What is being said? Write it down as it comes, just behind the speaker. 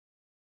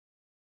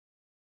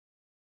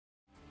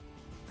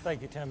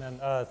Thank you, Tim,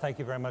 and thank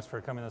you very much for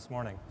coming this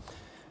morning.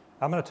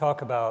 I'm going to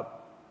talk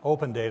about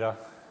open data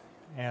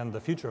and the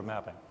future of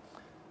mapping,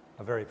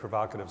 a very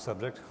provocative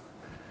subject.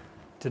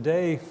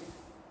 Today,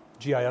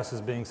 GIS is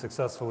being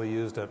successfully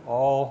used at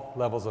all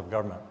levels of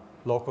government,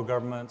 local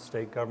government,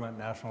 state government,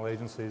 national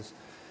agencies,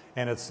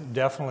 and it's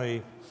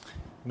definitely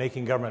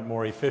making government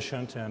more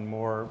efficient and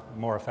more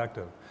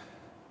effective.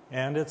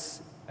 And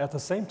it's, at the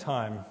same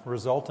time,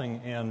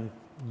 resulting in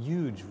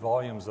huge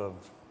volumes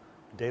of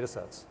data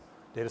sets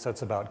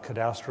about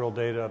cadastral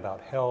data,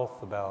 about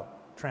health,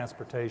 about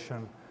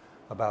transportation,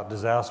 about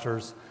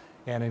disasters.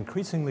 And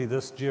increasingly,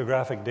 this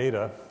geographic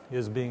data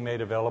is being made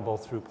available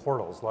through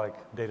portals like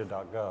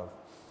data.gov.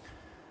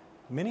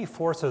 Many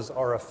forces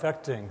are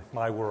affecting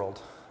my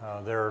world.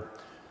 They're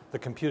the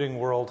computing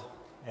world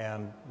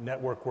and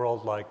network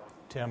world, like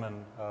Tim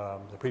and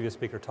the previous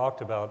speaker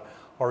talked about,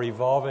 are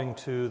evolving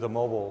to the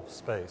mobile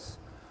space.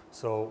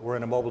 So we're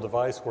in a mobile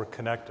device, we're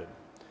connected.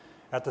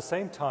 At the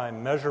same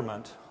time,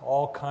 measurement,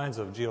 all kinds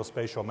of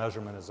geospatial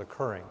measurement is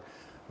occurring.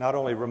 Not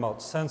only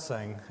remote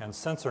sensing and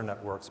sensor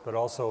networks, but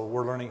also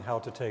we're learning how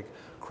to take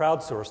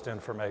crowdsourced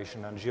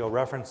information and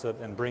georeference it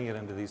and bring it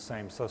into these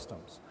same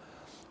systems.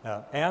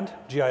 And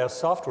GIS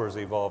software is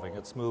evolving.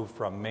 It's moved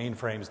from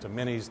mainframes to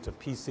minis to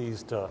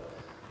PCs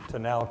to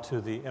now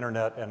to the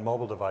internet and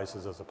mobile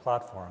devices as a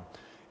platform.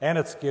 And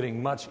it's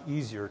getting much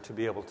easier to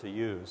be able to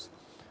use.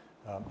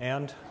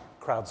 And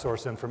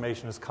crowdsourced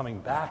information is coming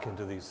back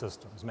into these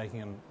systems, making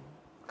them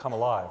come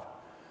alive.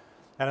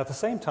 And at the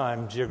same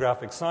time,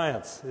 geographic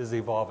science is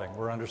evolving.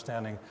 We're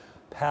understanding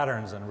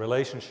patterns and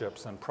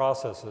relationships and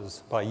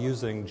processes by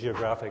using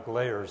geographic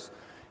layers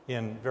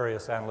in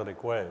various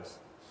analytic ways.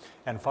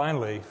 And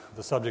finally,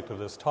 the subject of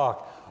this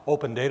talk,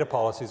 open data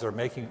policies are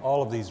making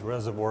all of these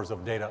reservoirs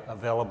of data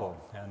available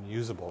and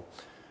usable,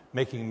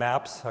 making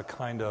maps a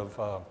kind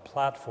of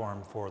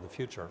platform for the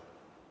future.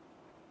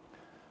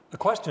 The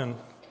question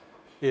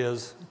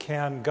is,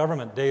 can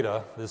government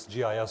data, this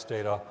GIS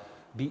data,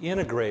 be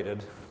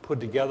integrated, put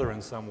together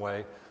in some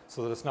way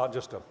so that it's not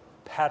just a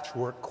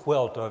patchwork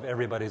quilt of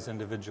everybody's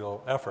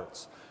individual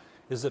efforts?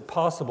 Is it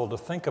possible to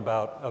think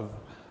about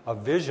a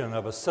vision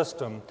of a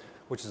system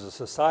which is a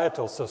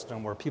societal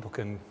system where people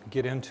can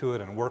get into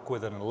it and work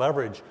with it and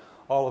leverage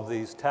all of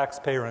these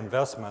taxpayer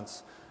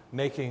investments,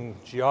 making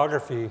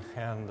geography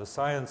and the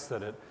science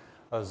that it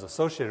is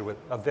associated with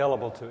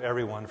available to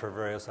everyone for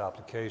various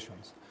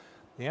applications?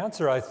 The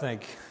answer, I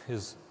think,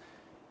 is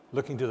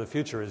looking to the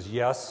future is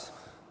yes,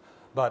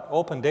 but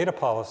open data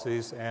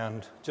policies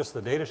and just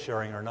the data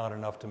sharing are not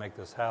enough to make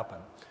this happen.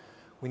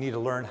 We need to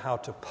learn how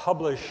to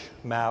publish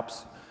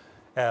maps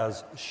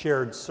as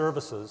shared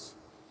services.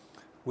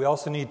 We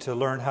also need to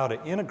learn how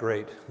to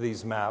integrate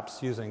these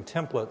maps using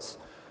templates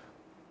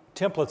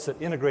that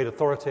integrate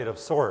authoritative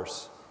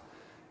source,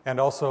 and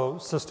also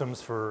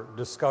systems for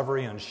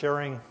discovery and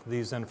sharing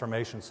these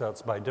information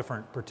sets by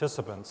different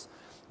participants.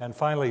 And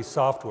finally,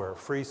 software,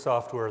 free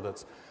software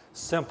that's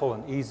simple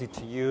and easy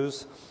to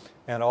use,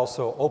 and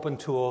also open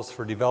tools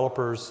for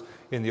developers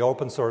in the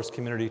open source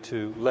community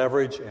to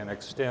leverage and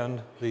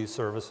extend these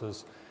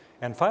services.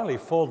 And finally,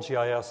 full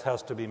GIS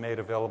has to be made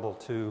available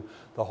to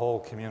the whole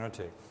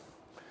community.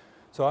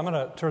 So I'm going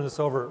to turn this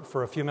over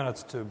for a few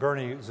minutes to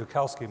Bernie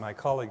Szukalski, my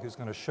colleague, who's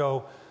going to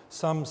show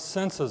some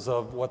senses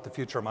of what the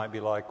future might be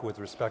like with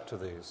respect to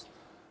these.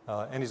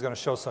 And he's going to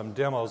show some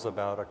demos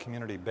about a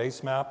community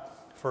base map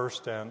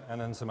first, and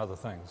then some other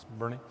things.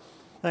 Bernie?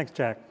 Thanks,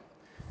 Jack.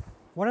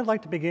 What I'd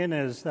like to begin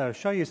is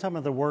show you some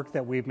of the work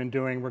that we've been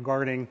doing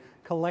regarding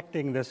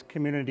collecting this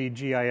community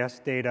GIS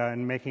data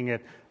and making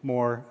it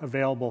more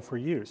available for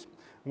use.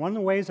 One of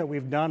the ways that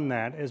we've done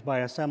that is by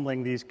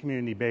assembling these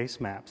community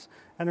base maps.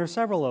 And there are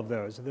several of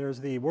those. There's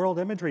the World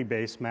Imagery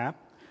Base Map,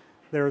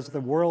 there's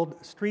the World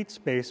Streets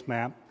Base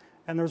Map,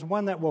 and there's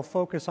one that we'll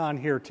focus on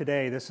here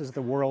today. This is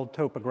the World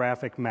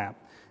Topographic Map.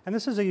 And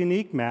this is a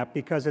unique map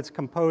because it's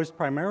composed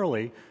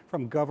primarily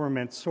from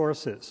government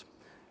sources.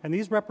 And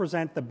these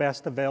represent the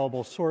best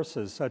available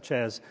sources, such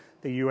as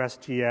the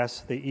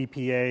USGS, the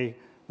EPA,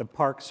 the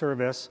Park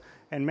Service,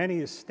 and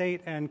many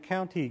state and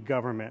county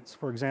governments.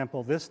 For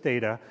example, this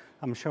data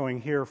I'm showing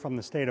here from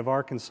the state of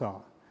Arkansas.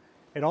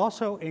 It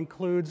also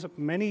includes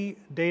many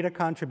data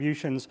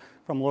contributions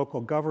from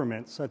local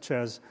governments, such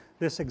as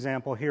this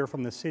example here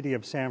from the city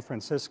of San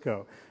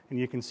Francisco. And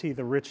you can see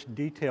the rich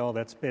detail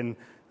that's been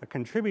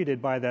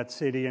contributed by that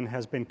city and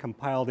has been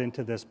compiled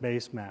into this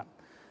base map.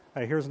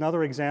 Here's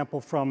another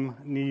example from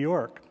New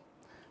York.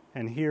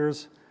 And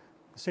here's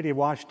the city of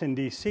Washington,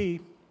 D.C.,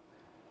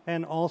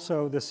 and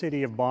also the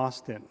city of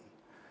Boston.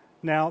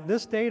 Now,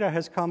 this data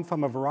has come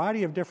from a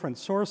variety of different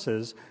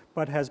sources,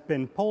 but has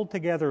been pulled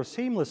together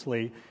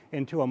seamlessly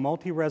into a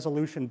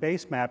multi-resolution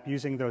base map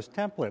using those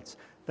templates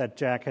that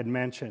Jack had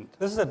mentioned.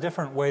 This is a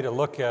different way to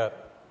look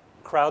at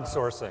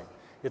crowdsourcing.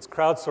 It's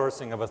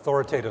crowdsourcing of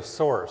authoritative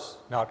source,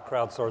 not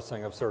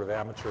crowdsourcing of sort of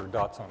amateur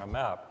dots on a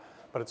map.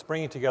 But it's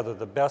bringing together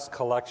the best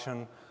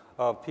collection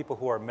of people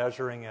who are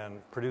measuring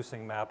and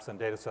producing maps and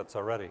data sets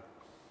already.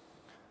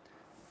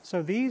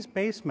 So these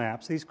base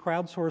maps, these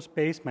crowdsourced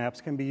base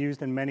maps, can be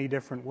used in many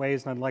different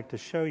ways, and I'd like to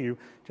show you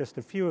just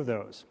a few of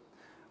those.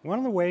 One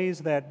of the ways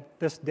that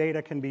this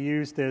data can be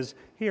used is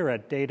here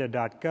at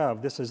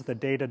data.gov. This is the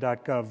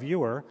data.gov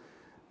viewer.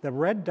 The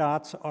red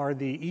dots are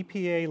the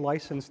EPA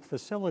licensed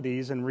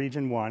facilities in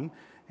Region 1,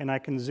 and I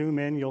can zoom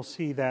in. You'll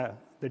see that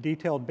the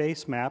detailed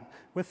base map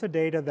with the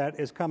data that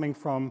is coming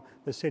from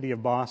the city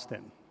of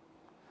Boston.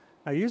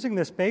 Now, using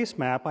this base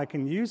map, I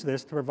can use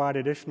this to provide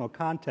additional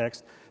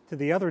context to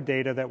the other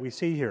data that we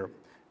see here.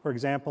 For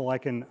example, I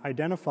can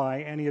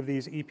identify any of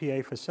these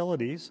EPA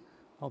facilities.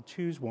 I'll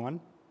choose one.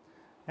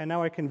 And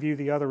now I can view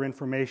the other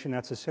information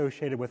that's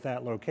associated with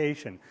that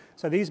location.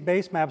 So these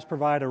base maps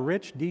provide a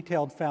rich,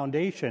 detailed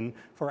foundation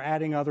for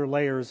adding other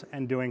layers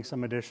and doing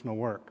some additional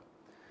work.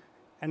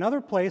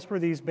 Another place where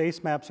these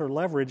base maps are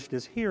leveraged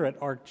is here at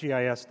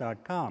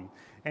arcgis.com.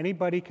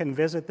 Anybody can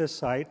visit this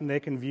site and they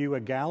can view a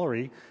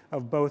gallery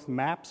of both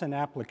maps and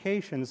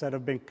applications that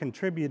have been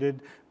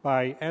contributed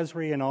by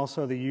ESRI and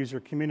also the user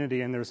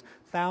community. And there's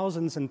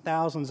thousands and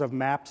thousands of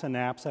maps and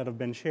apps that have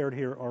been shared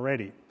here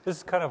already. This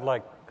is kind of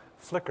like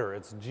Flickr.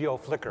 It's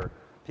GeoFlickr.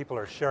 People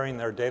are sharing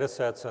their data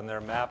sets and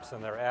their maps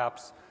and their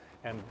apps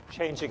and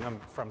changing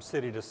them from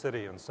city to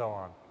city and so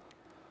on.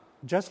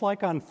 Just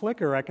like on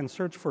Flickr, I can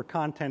search for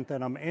content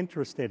that I'm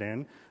interested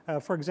in.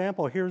 For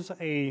example, here's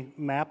a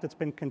map that's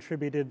been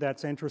contributed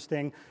that's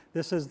interesting.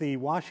 This is the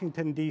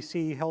Washington,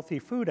 D.C. Healthy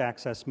Food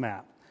Access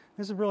map.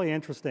 This is really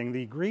interesting.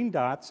 The green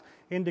dots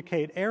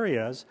indicate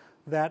areas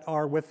that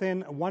are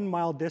within a 1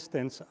 mile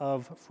distance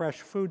of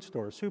fresh food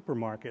stores,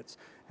 supermarkets.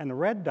 And the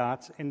red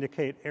dots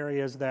indicate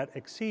areas that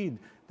exceed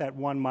that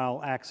 1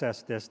 mile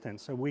access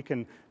distance. So we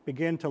can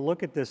begin to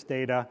look at this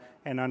data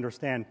and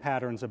understand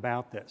patterns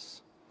about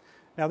this.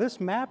 Now this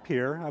map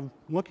here, I'm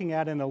looking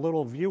at in a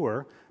little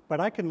viewer, but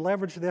I can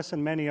leverage this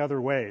in many other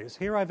ways.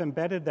 Here I've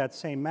embedded that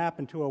same map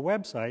into a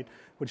website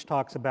which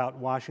talks about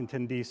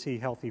Washington, D.C.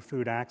 healthy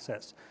food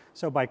access.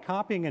 So by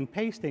copying and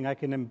pasting, I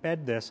can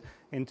embed this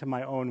into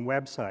my own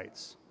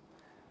websites.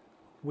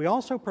 We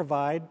also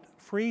provide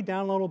free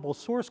downloadable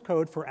source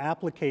code for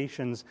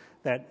applications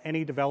that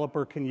any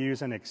developer can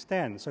use and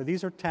extend. So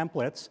these are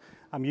templates.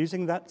 I'm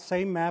using that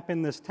same map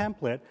in this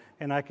template,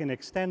 and I can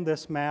extend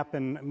this map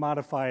and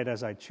modify it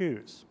as I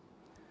choose.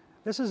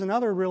 This is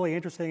another really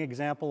interesting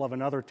example of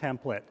another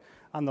template.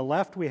 On the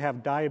left, we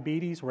have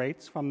diabetes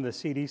rates from the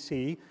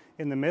CDC.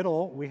 In the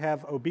middle, we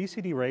have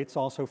obesity rates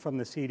also from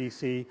the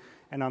CDC.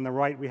 And on the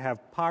right, we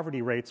have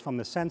poverty rates from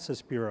the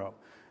Census Bureau.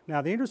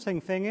 Now, the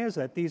interesting thing is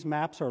that these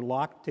maps are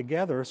locked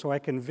together, so I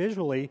can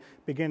visually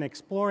begin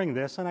exploring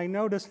this. And I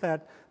notice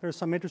that there's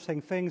some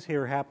interesting things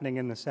here happening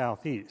in the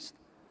Southeast.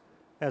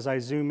 As I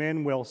zoom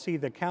in, we'll see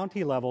the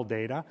county level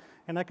data,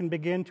 and I can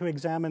begin to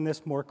examine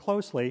this more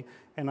closely,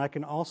 and I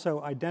can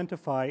also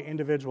identify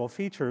individual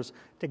features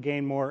to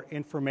gain more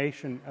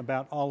information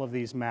about all of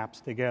these maps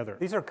together.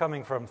 These are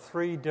coming from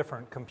 3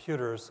 different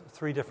computers,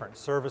 3 different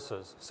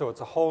services, so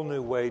it's a whole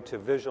new way to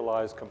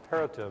visualize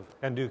comparative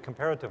and do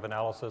comparative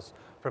analysis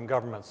from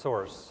government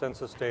source,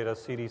 census data,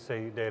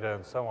 CDC data,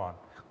 and so on.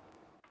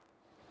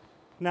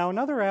 Now,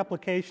 another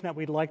application that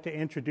we'd like to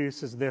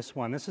introduce is this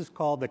one. This is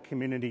called the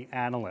Community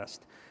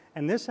Analyst.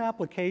 And this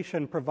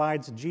application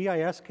provides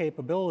GIS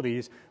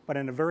capabilities, but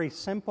in a very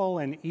simple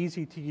and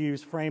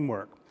easy-to-use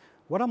framework.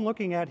 What I'm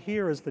looking at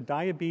here is the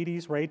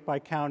diabetes rate by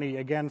county,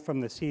 again from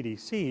the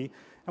CDC.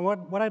 And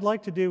what I'd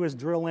like to do is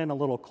drill in a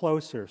little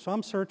closer. So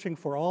I'm searching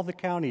for all the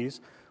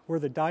counties where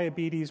the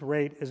diabetes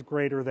rate is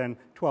greater than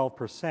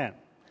 12%.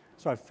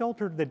 So I've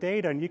filtered the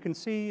data, and you can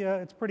see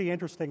it's pretty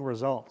interesting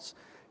results.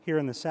 Here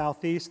in the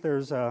southeast,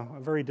 there's a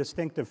very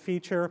distinctive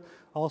feature.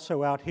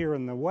 Also out here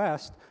in the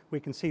west, we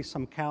can see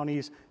some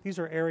counties. These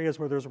are areas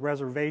where there's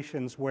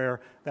reservations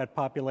where that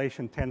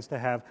population tends to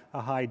have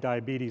a high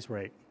diabetes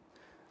rate.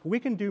 We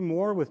can do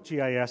more with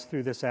GIS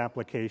through this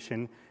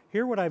application.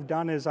 Here what I've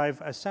done is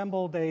I've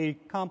assembled a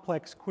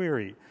complex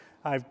query.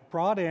 I've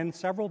brought in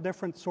several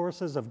different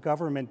sources of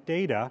government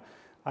data.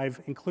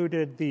 I've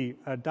included the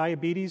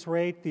diabetes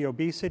rate, the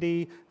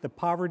obesity, the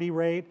poverty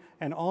rate,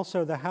 and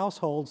also the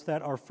households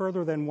that are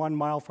further than 1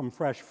 mile from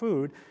fresh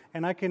food,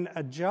 and I can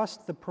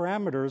adjust the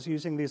parameters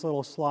using these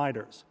little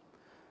sliders.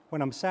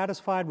 When I'm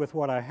satisfied with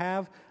what I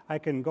have, I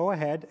can go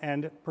ahead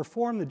and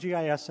perform the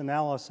GIS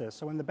analysis.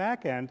 So in the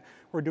back end,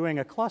 we're doing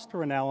a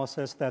cluster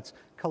analysis that's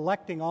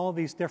collecting all of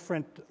these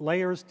different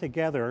layers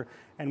together,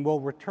 and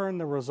will return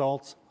the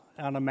results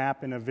on a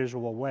map in a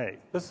visual way.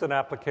 This is an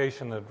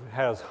application that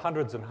has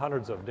hundreds and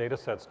hundreds of data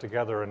sets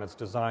together, and it's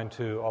designed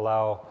to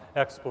allow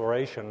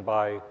exploration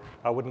by,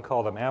 I wouldn't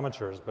call them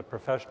amateurs, but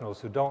professionals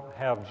who don't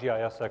have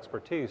GIS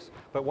expertise,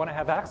 but want to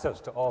have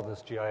access to all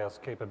this GIS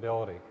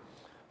capability.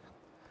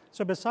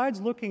 So besides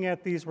looking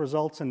at these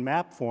results in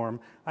map form,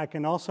 I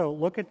can also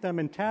look at them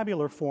in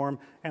tabular form,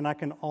 and I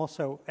can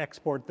also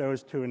export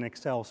those to an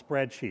Excel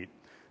spreadsheet.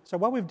 So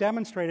what we've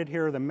demonstrated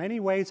here are the many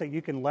ways that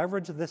you can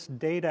leverage this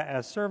data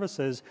as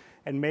services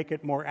and make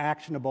it more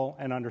actionable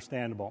and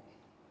understandable.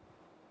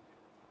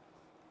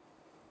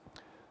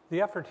 The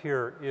effort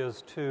here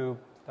is to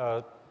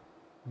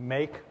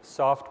make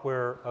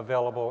software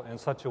available in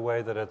such a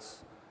way that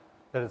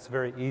it's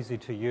very easy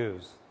to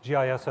use.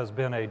 GIS has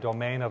been a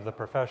domain of the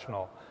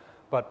professional,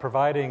 but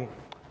providing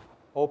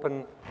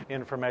open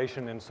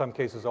information, in some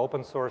cases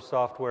open source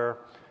software,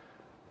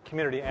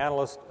 Community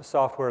Analyst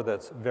software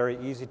that's very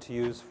easy to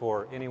use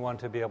for anyone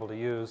to be able to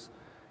use.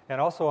 And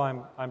also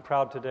I'm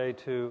proud today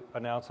to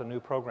announce a new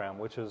program,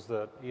 which is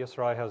that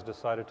ESRI has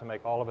decided to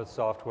make all of its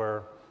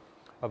software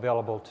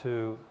available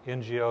to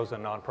NGOs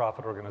and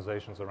nonprofit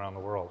organizations around the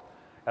world,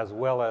 as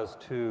well as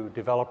to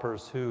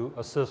developers who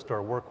assist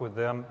or work with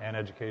them and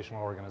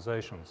educational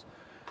organizations.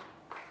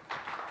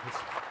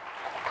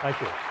 Thank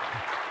you.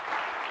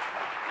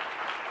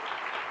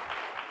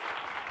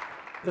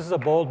 This is a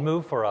bold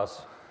move for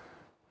us.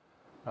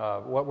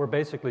 What we're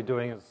basically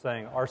doing is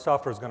saying our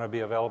software is going to be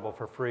available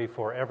for free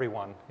for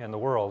everyone in the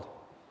world,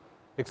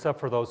 except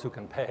for those who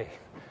can pay.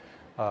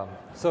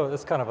 So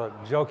it's kind of a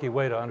jokey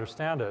way to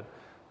understand it,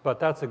 but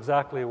that's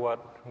exactly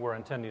what we're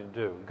intending to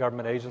do.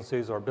 Government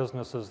agencies or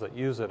businesses that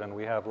use it, and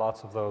we have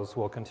lots of those,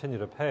 will continue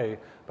to pay,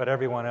 but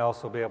everyone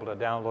else will be able to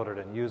download it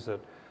and use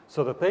it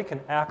so that they can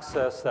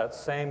access that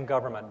same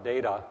government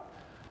data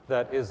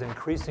that is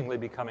increasingly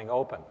becoming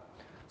open.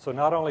 So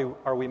not only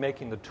are we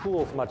making the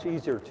tools much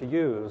easier to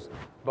use,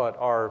 but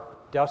our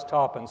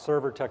desktop and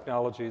server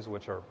technologies,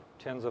 which are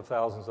tens of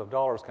thousands of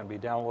dollars, can be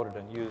downloaded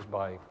and used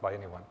by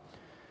anyone.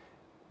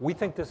 We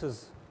think this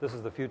is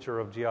the future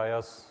of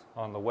GIS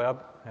on the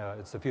web.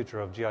 It's the future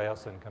of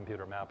GIS and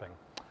computer mapping.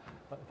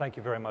 Thank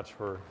you very much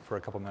for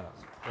a couple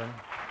minutes. Ben?